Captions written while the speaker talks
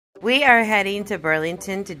We are heading to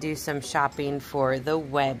Burlington to do some shopping for the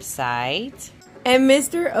website. And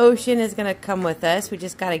Mr. Ocean is going to come with us. We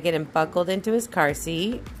just got to get him buckled into his car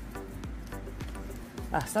seat.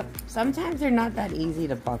 Sometimes they're not that easy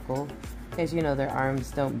to buckle because, you know, their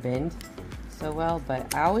arms don't bend so well.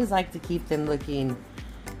 But I always like to keep them looking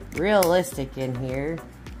realistic in here.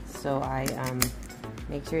 So I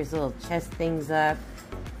make sure his little chest thing's up.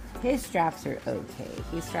 His straps are okay.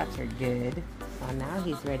 His straps are good. Well, now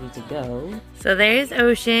he's ready to go. So there's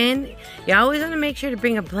Ocean. You always want to make sure to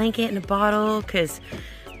bring a blanket and a bottle because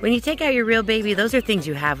when you take out your real baby, those are things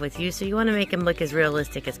you have with you. So you want to make him look as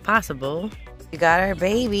realistic as possible. We got our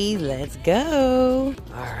baby. Let's go.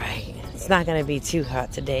 All right. It's not going to be too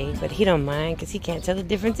hot today, but he don't mind because he can't tell the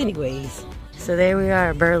difference anyways. So there we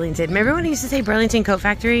are, Burlington. Remember when he used to say Burlington Coat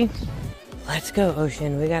Factory? Let's go,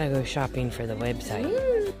 Ocean. We got to go shopping for the website.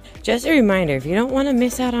 Just a reminder, if you don't want to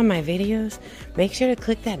miss out on my videos, make sure to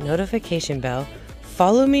click that notification bell.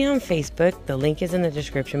 Follow me on Facebook. The link is in the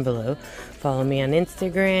description below. Follow me on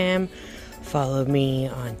Instagram. Follow me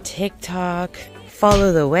on TikTok.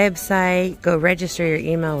 Follow the website. Go register your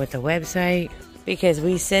email with the website because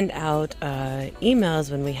we send out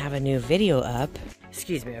emails when we have a new video up.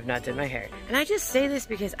 Excuse me, I've not done my hair. And I just say this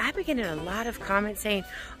because I've been getting a lot of comments saying,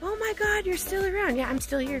 oh my God, you're still around. Yeah, I'm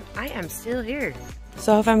still here. I am still here.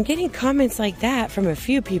 So if I'm getting comments like that from a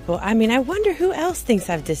few people, I mean, I wonder who else thinks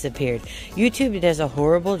I've disappeared. YouTube does a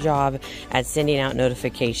horrible job at sending out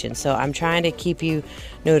notifications. So I'm trying to keep you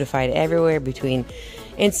notified everywhere between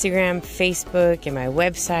Instagram, Facebook, and my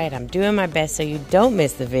website. I'm doing my best so you don't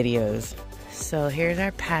miss the videos. So here's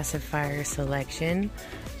our pacifier selection.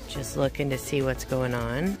 Just looking to see what's going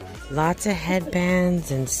on. Lots of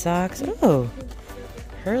headbands and socks. Oh,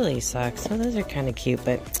 Hurley socks. Oh, those are kind of cute,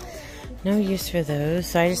 but no use for those.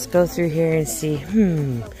 So I just go through here and see,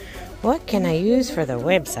 what can I use for the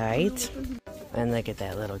website? And look at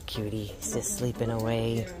that little cutie. He's just sleeping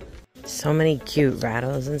away. So many cute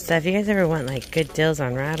rattles and stuff. You guys ever want like good deals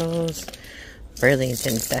on rattles?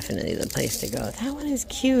 Burlington's definitely the place to go. That one is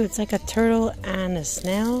cute. It's like a turtle and a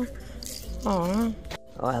snail. Aww.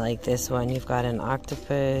 Oh, I like this one. You've got an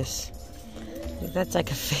octopus. That's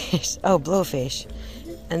like a fish. Oh, blowfish.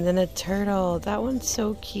 And then a turtle. That one's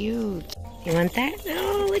so cute. You want that?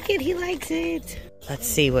 Oh, look at, he likes it. Let's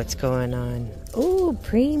see what's going on. Oh,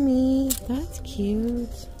 preemie. That's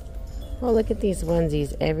cute. Oh, look at these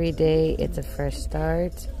onesies. Every day it's a fresh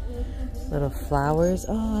start. Little flowers.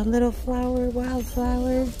 Oh, a little flower,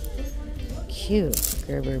 wildflower. Cute.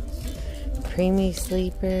 Gerber preemie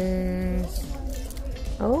sleepers.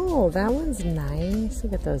 Oh, that one's nice.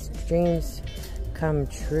 Look at those dreams come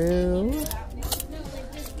true.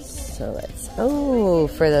 So let's, oh,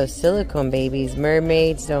 for those silicone babies,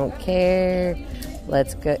 mermaids don't care.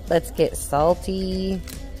 Let's get salty.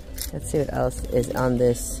 Let's see what else is on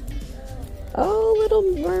this. Oh, little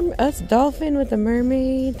mermaid, that's dolphin with a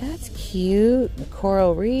mermaid. That's cute.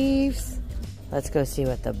 Coral reefs. Let's go see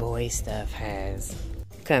what the boy stuff has.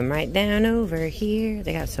 Come right down over here.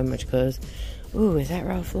 They got so much clothes. Ooh, is that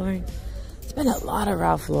Ralph Lauren? It's been a lot of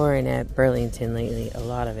Ralph Lauren at Burlington lately. A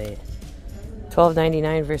lot of it.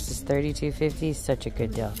 $12.99 versus $32.50. Such a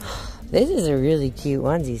good deal. This is a really cute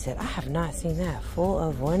onesie set. I have not seen that. Full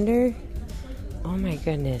of Wonder. Oh my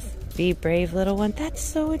goodness. Be brave, little one. That's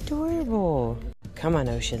so adorable. Come on,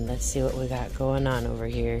 Ocean. Let's see what we got going on over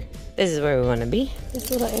here. This is where we want to be. This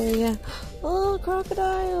little area. Oh,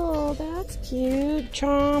 crocodile. That's cute.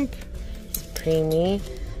 Chomp. It's preemie.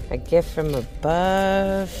 A gift from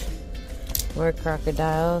above. More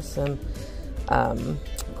crocodile. Some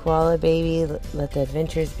koala baby. Let the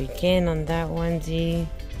adventures begin on that onesie.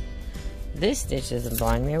 This Stitch doesn't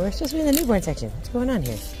belong there. We're supposed to be in the newborn section. What's going on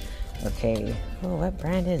here? Okay. Oh, what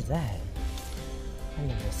brand is that? I've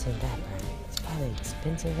never seen that brand. It's probably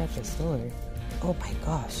expensive at the store. Oh my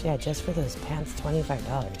gosh. Yeah, just for those pants,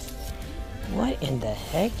 $25. What in the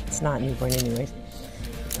heck? It's not newborn anyways.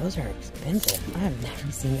 Those are expensive. I have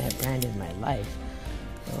never seen that brand in my life.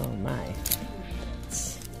 Oh my.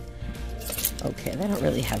 Okay, they don't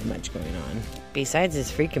really have much going on. Besides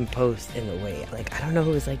this freaking post in the way. Like, I don't know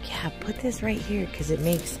who was like, yeah, put this right here because it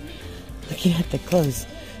makes looking at the clothes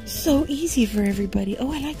so easy for everybody.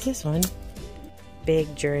 Oh, I like this one.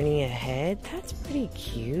 Big journey ahead. That's pretty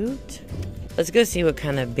cute. Let's go see what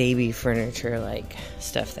kind of baby furniture like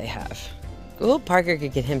stuff they have. Oh, Parker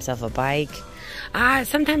could get himself a bike.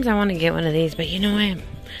 Sometimes I want to get one of these, but you know what?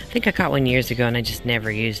 I think I got one years ago and I just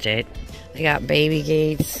never used it. They got baby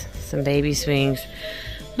gates, some baby swings.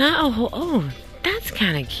 Not a whole, oh, that's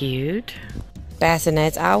kind of cute.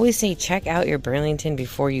 Bassinets. I always say check out your Burlington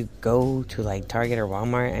before you go to like Target or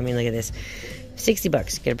Walmart. I mean, look at this 60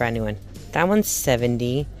 bucks, get a brand new one. That one's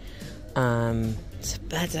 70. So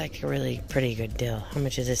that's like a really pretty good deal. How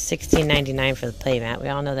much is this? $16.99 for the playmat. We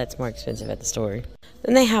all know that's more expensive at the store.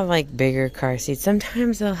 Then they have like bigger car seats.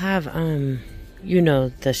 Sometimes they'll have, you know,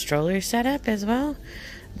 the stroller setup as well.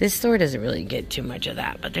 This store doesn't really get too much of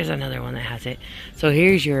that, but there's another one that has it. So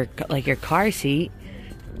here's your, like your car seat,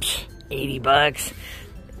 80 bucks,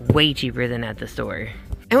 way cheaper than at the store.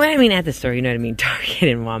 And when I mean at the store, you know what I mean, Target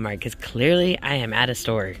and Walmart, because clearly I am at a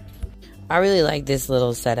store. I really like this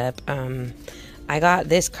little setup. I got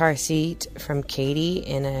this car seat from Katie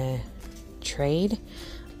in a trade,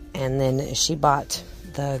 and then she bought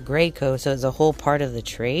the Graco, so it's a whole part of the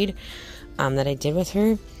trade that I did with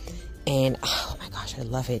her. And oh my gosh, I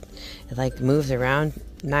love it. It like moves around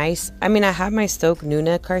nice. I mean, I have my Stoke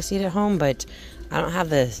Nuna car seat at home, but I don't have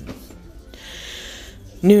the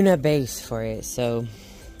Nuna base for it, so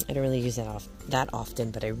I don't really use that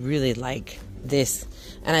often. But I really like this,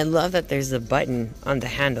 and I love that there's a button on the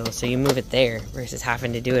handle, so you move it there versus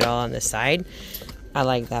having to do it all on the side. I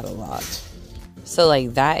like that a lot. So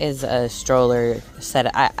like that is a stroller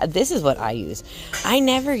set. This is what I use. I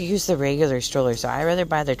never use the regular stroller, so I rather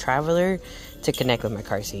buy the Traveler to connect with my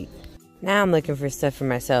car seat. Now I'm looking for stuff for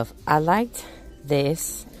myself. I liked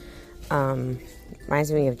this.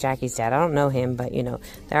 Reminds me of Jackie's dad. I don't know him, but you know,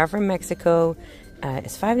 they are from Mexico.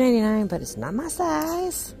 It's $5.99, but it's not my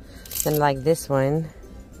size. Then like this one,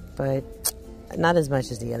 but not as much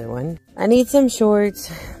as the other one. I need some shorts.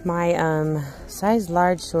 My size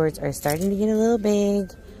large shorts are starting to get a little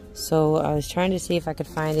big, so I was trying to see if I could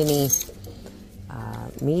find any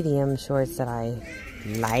medium shorts that I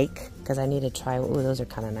like, because I need to try. Oh, those are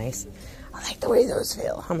kind of nice. I like the way those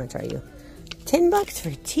feel. How much are you? 10 bucks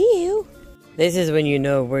for 2. This is when you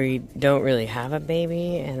know we don't really have a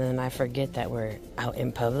baby, and then I forget that we're out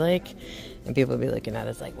in public, and people will be looking at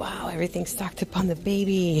us like, wow, everything's stocked up on the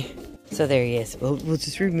baby. So there he is. We'll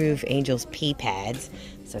just remove Angel's pee pads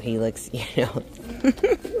so he looks, you know,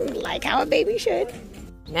 like how a baby should.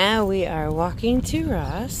 Now we are walking to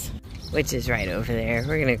Ross, which is right over there.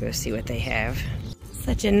 We're gonna go see what they have.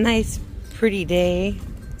 Such a nice, pretty day.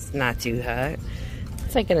 It's not too hot.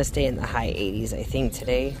 It's like gonna stay in the high 80s, I think,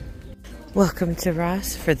 today. Welcome to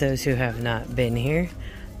Ross. For those who have not been here,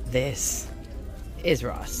 this is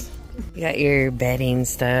Ross. You got your bedding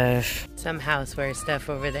stuff, some houseware stuff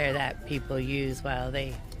over there that people use while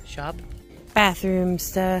they shop, bathroom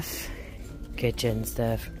stuff, kitchen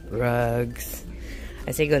stuff, rugs.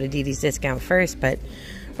 I say go to Dee Dee's Discount first, but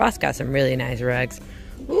Ross got some really nice rugs.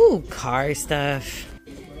 Ooh, car stuff,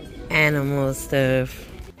 animal stuff,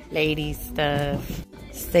 lady stuff,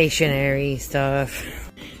 stationery stuff,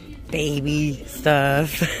 baby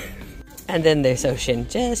stuff. And then there's Ocean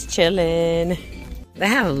just chilling. They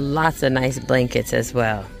have lots of nice blankets as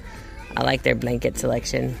well. I like their blanket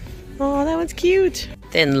selection. Oh, that one's cute.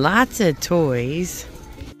 Then lots of toys.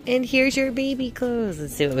 And here's your baby clothes.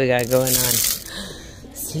 Let's see what we got going on.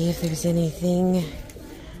 See if there's anything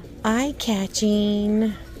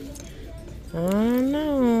eye-catching. Oh,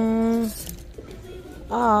 no.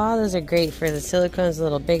 Oh, those are great for the silicone's a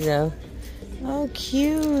little big, though. Oh,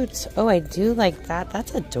 cute. Oh, I do like that.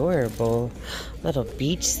 That's adorable. Little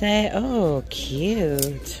beach set. Oh,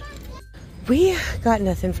 cute. We got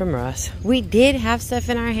nothing from Ross. We did have stuff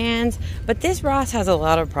in our hands, but this Ross has a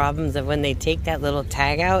lot of problems of when they take that little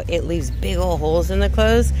tag out, it leaves big old holes in the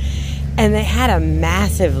clothes. And they had a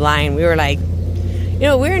massive line. We were like, you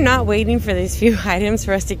know, we're not waiting for these few items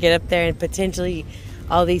for us to get up there and potentially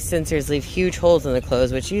all these sensors leave huge holes in the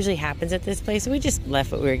clothes, which usually happens at this place. So we just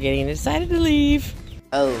left what we were getting and decided to leave.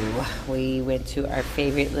 Oh, we went to our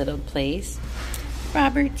favorite little place,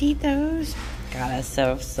 Robertito's. Got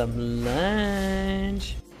ourselves some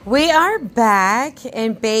lunch. We are back,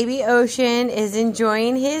 and baby Ocean is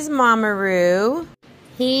enjoying his mamaroo.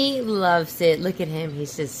 He loves it. Look at him.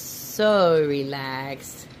 He's just so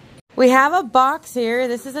relaxed. We have a box here.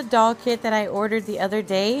 This is a doll kit that I ordered the other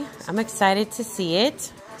day. I'm excited to see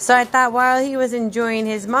it. So I thought while he was enjoying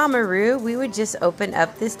his mamaroo, we would just open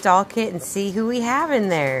up this doll kit and see who we have in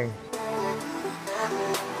there.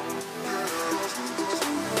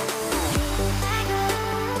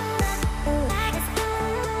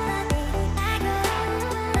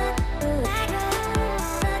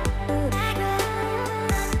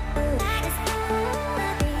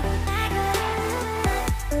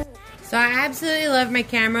 So I absolutely love my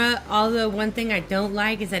camera, although one thing I don't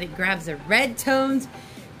like is that it grabs the red tones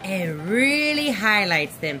and really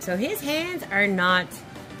highlights them. So his hands are not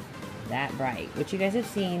that bright, which you guys have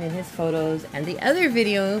seen in his photos and the other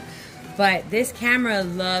video, but this camera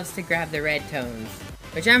loves to grab the red tones,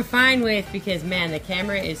 which I'm fine with because, man, the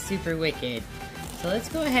camera is super wicked. So let's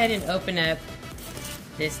go ahead and open up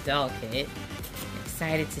this doll kit.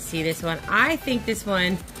 Excited to see this one. I think this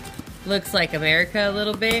one looks like America a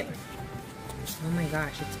little bit. Oh my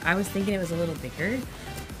gosh, I was thinking it was a little bigger,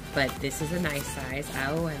 but this is a nice size.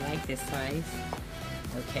 Oh, I like this size.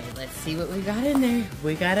 Okay, let's see what we got in there.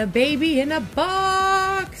 We got a baby in a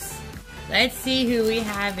box. Let's see who we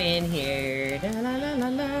have in here. Da, la, la, la,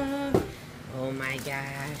 la. Oh my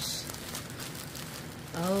gosh.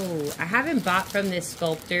 Oh, I haven't bought from this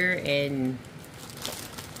sculptor in,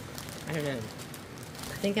 I don't know.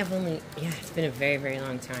 I think I've only, yeah, it's been a very, very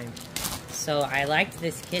long time. So I liked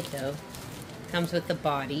this kit though. Comes with the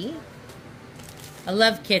body. I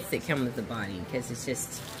love kits that come with the body because it's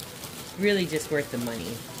just really just worth the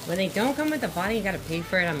money. When they don't come with the body, you gotta pay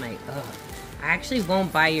for it. I'm like, ugh. I actually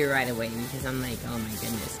won't buy you right away because I'm like, oh my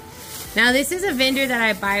goodness. Now this is a vendor that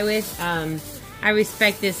I buy with. I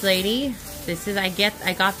respect this lady. This is I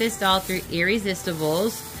got this doll through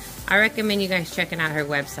Irresistibles. I recommend you guys checking out her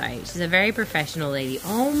website. She's a very professional lady.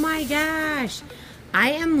 Oh my gosh.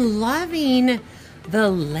 I am loving the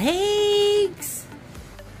legs.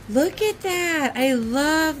 Look at that. I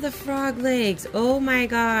love the frog legs. Oh my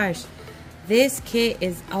gosh. This kit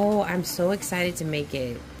is, oh, I'm so excited to make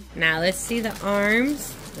it. Now let's see the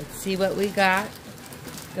arms. Let's see what we got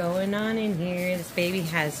going on in here. This baby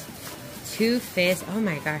has 2 fists. Oh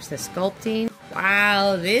my gosh, the sculpting.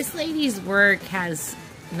 Wow, this lady's work has,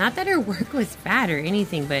 not that her work was bad or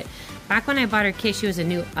anything, but back when I bought her kit, she was a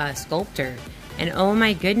new sculptor. And oh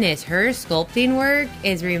my goodness, her sculpting work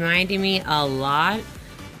is reminding me a lot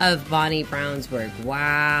of Bonnie Brown's work.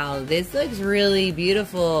 Wow, this looks really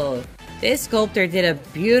beautiful. This sculptor did a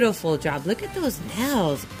beautiful job. Look at those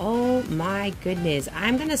nails. Oh my goodness.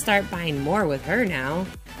 I'm gonna start buying more with her now.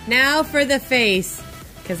 Now for the face,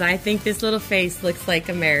 because I think this little face looks like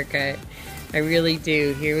America. I really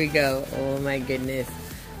do. Here we go. Oh my goodness.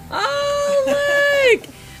 Oh, look!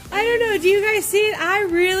 I don't know. Do you guys see it? I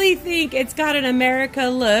really think it's got an America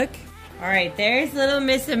look. All right, there's little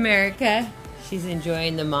Miss America. She's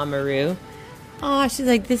enjoying the Mamaroo. Oh, she's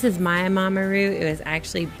like, this is my Mamaroo. It was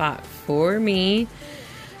actually bought for me.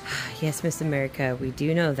 Yes, Miss America, we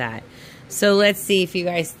do know that. So let's see if you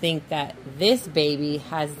guys think that this baby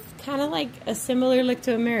has kind of like a similar look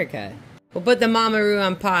to America. We'll put the Mamaroo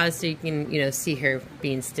on pause so you can, you know, see her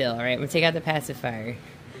being still. All right, I'm gonna take out the pacifier.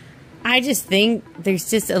 I just think there's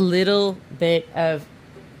just a little bit of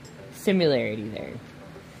similarity there.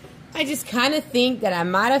 I just kind of think that I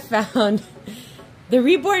might have found the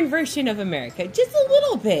reborn version of America. Just a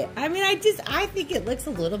little bit. I mean, I think it looks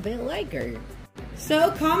a little bit like her.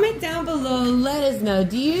 So comment down below, let us know.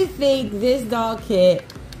 Do you think this doll kit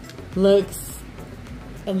looks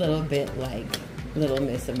a little bit like Little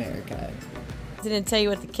Miss America? I didn't tell you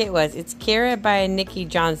what the kit was. It's Kara by Nikki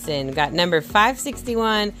Johnson. Got number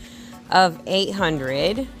 561 of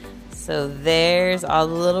 800. So there's all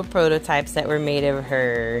the little prototypes that were made of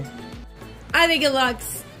her. I think it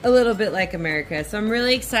looks a little bit like America, so I'm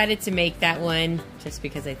really excited to make that one just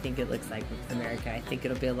because I think it looks like America. I think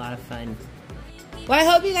it'll be a lot of fun. Well,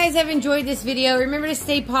 I hope you guys have enjoyed this video. Remember to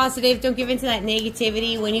stay positive. Don't give into that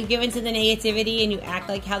negativity. When you give into the negativity and you act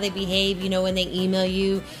like how they behave, you know, when they email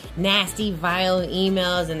you nasty, vile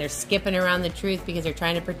emails and they're skipping around the truth because they're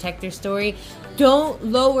trying to protect their story, don't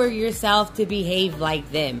lower yourself to behave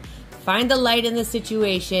like them. Find the light in the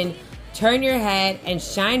situation. Turn your head and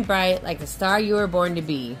shine bright like the star you were born to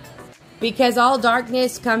be. Because all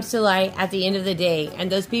darkness comes to light at the end of the day.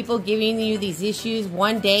 And those people giving you these issues,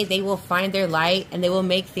 one day they will find their light and they will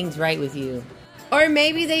make things right with you. Or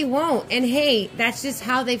maybe they won't. And hey, that's just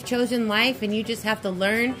how they've chosen life and you just have to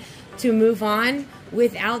learn to move on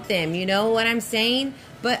without them. You know what I'm saying?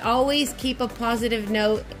 But always keep a positive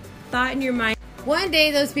thought in your mind. One day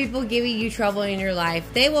those people giving you trouble in your life,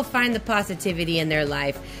 they will find the positivity in their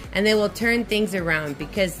life and they will turn things around,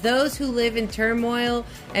 because those who live in turmoil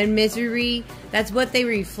and misery, that's what they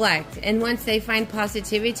reflect. And once they find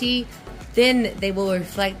positivity, then they will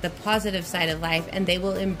reflect the positive side of life and they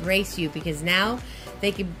will embrace you, because now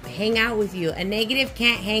they can hang out with you. A negative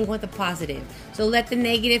can't hang with a positive. So let the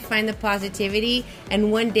negative find the positivity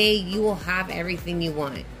and one day you will have everything you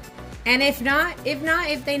want. And if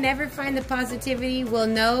they never find the positivity, well,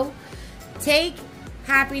 no. Take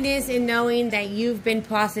happiness in knowing that you've been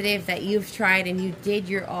positive, that you've tried and you did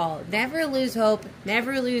your all. Never lose hope,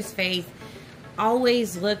 never lose faith.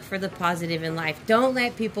 Always look for the positive in life. Don't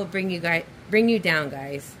let people bring you down,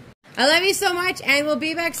 guys. I love you so much and we'll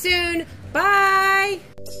be back soon. Bye!